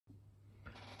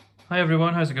Hi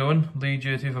everyone, how's it going?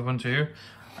 LeeJ2512 here.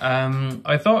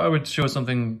 I thought I would show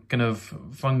something kind of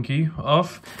funky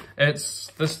off. It's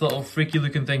this little freaky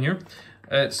looking thing here.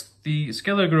 It's the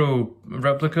Skelegro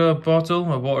Replica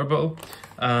bottle, a water bottle,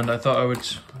 and I thought I would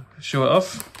show it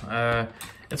off.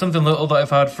 It's something little that I've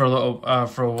had for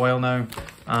a while now,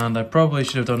 and I probably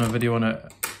should have done a video on it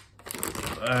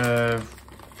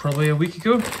probably a week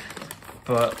ago,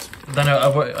 but then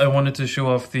I wanted to show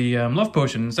off the love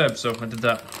potion instead, so I did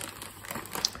that.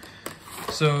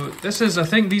 So this is, I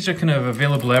think these are kind of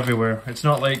available everywhere. It's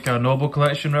not like a Noble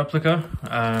Collection replica.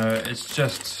 It's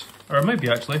just, or it might be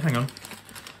actually, hang on.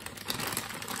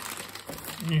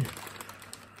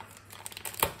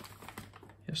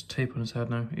 Yes, tape on his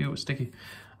head now. Ew, it's sticky.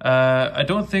 I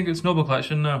don't think it's Noble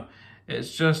Collection, no.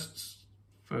 It's just,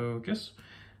 focus.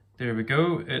 There we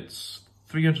go. It's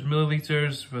 300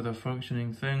 milliliters with a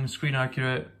functioning thing. Screen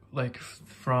accurate, like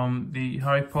from the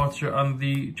Harry Potter and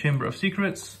the Chamber of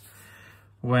Secrets,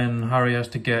 when Harry has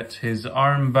to get his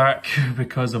arm back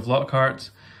because of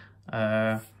Lockhart.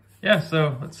 Yeah,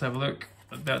 so let's have a look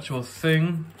at the actual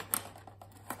thing.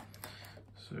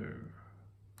 So,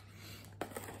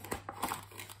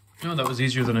 oh, that was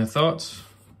easier than I thought.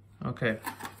 Okay.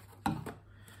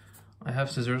 I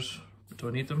have scissors, but do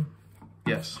I need them?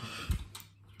 Yes.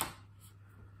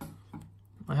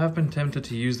 I have been tempted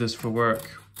to use this for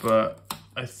work, but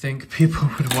I think people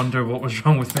would wonder what was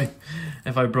wrong with me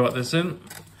if I brought this in.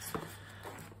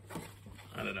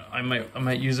 I don't know, I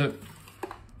might use it.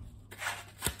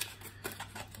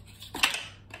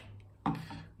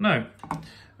 Now,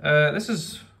 this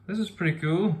is pretty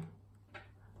cool.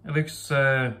 It looks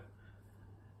yeah,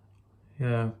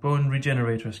 bone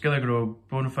regenerator, Skelegro,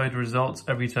 bona fide results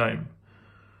every time.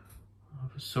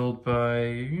 Sold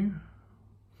by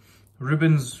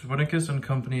Rubens Winnicus and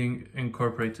Company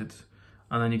Incorporated.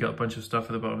 And then you got a bunch of stuff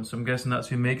at the bottom. So I'm guessing that's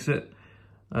who makes it.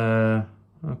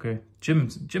 Okay,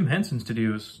 Jim Henson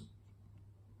Studios.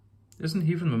 Isn't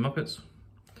he from the Muppets?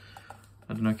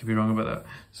 I don't know, I could be wrong about that.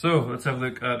 So let's have a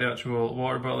look at the actual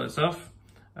water bottle itself.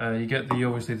 You get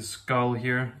obviously the skull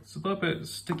here. It's a little bit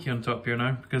sticky on top here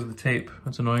now because of the tape.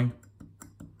 That's annoying.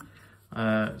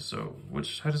 So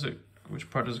which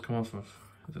part does it come off of?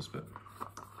 This bit.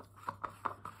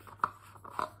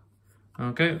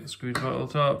 Okay, screw the bottle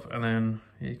top, and then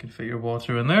you can fit your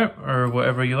water in there, or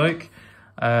whatever you like.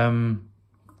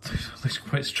 Looks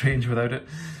quite strange without it,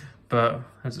 but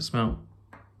how does it smell?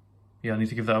 Yeah, I need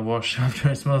to give that a wash after.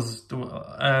 It smells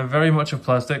very much of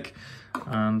plastic,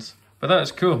 but that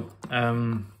is cool.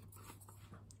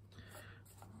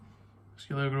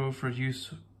 Skelegro for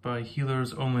use by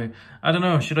healers only. I don't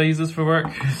know, should I use this for work?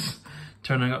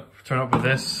 Turn up with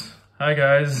this. Hi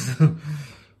guys.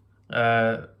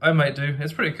 I might do.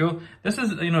 It's pretty cool. This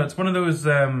is, it's one of those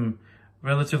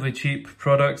relatively cheap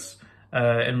products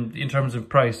in terms of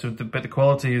price, but the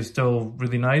quality is still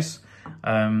really nice.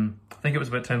 I think it was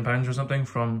about £10 or something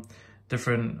from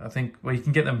different, well, you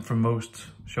can get them from most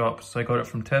shops. So I got it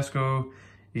from Tesco.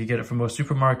 You can get it from most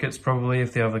supermarkets probably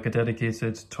if they have like a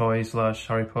dedicated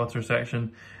toy/Harry Potter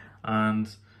section. And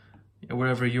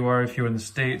wherever you are, if you're in the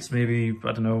States, maybe,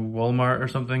 I don't know, Walmart or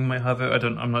something might have it.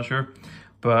 I'm not sure.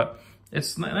 But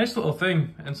it's a nice little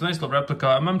thing. It's a nice little replica.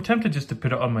 I'm tempted just to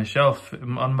put it on my shelf,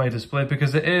 on my display,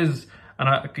 because it is,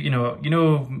 and you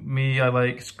know me, I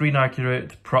like screen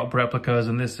accurate prop replicas,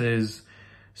 and this is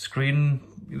screen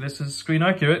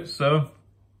accurate, so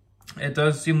it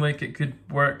does seem like it could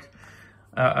work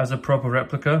as a proper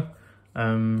replica.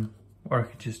 Or I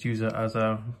could just use it as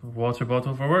a water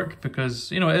bottle for work,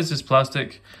 because, it is just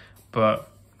plastic, but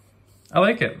I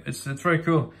like it. It's very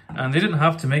cool. And they didn't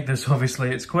have to make this, obviously.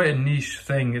 It's quite a niche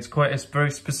thing. It's a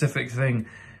very specific thing.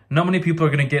 Not many people are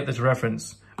going to get this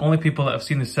reference. Only people that have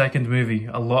seen the second movie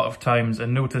a lot of times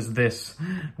and noticed this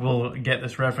will get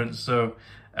this reference. So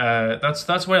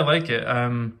that's why I like it.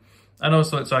 And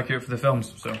also it's accurate for the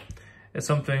films. So it's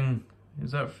something,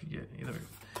 yeah, either way.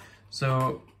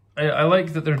 So I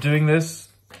like that they're doing this.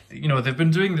 They've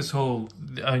been doing this whole,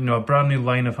 a brand new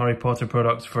line of Harry Potter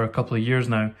products for a couple of years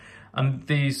now. And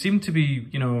they seem to be,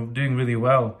 doing really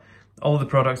well. All of the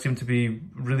products seem to be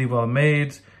really well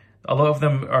made. A lot of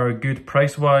them are good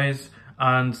price-wise,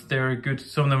 and they're good.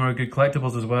 Some of them are good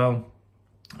collectibles as well.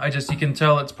 You can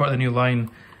tell it's part of the new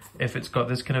line if it's got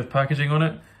this kind of packaging on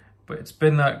it. But it's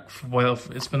been that for a while.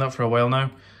 It's been that for a while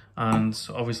now. And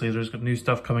obviously there's got new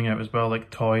stuff coming out as well,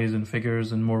 like toys and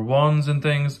figures and more wands and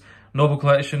things. Noble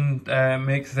Collection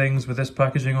make things with this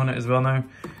packaging on it as well now,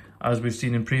 as we've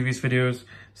seen in previous videos.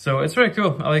 So it's very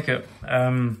cool. I like it.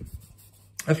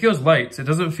 It feels light. It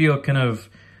doesn't feel kind of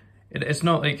it's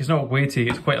not like, it's not weighty,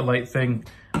 it's quite a light thing.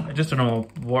 Just a normal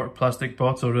work plastic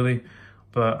bottle really,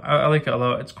 but I like it a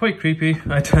lot. It's quite creepy.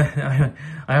 I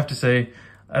have to say,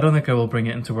 I don't think I will bring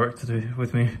it into work today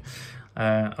with me.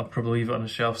 I'll probably leave it on a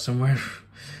shelf somewhere.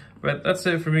 But that's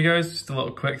it for me, guys. Just a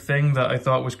little quick thing that I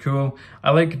thought was cool.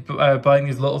 I like buying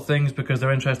these little things because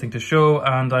they're interesting to show,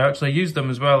 and I actually use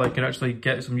them as well. I can actually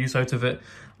get some use out of it.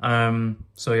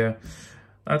 So yeah,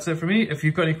 that's it for me. If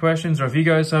you've got any questions, or if you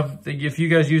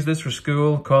guys use this for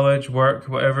school, college, work,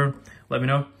 whatever, let me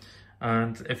know.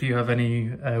 And if you have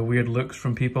any weird looks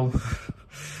from people.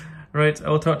 Right, I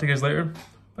will talk to you guys later.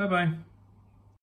 Bye bye.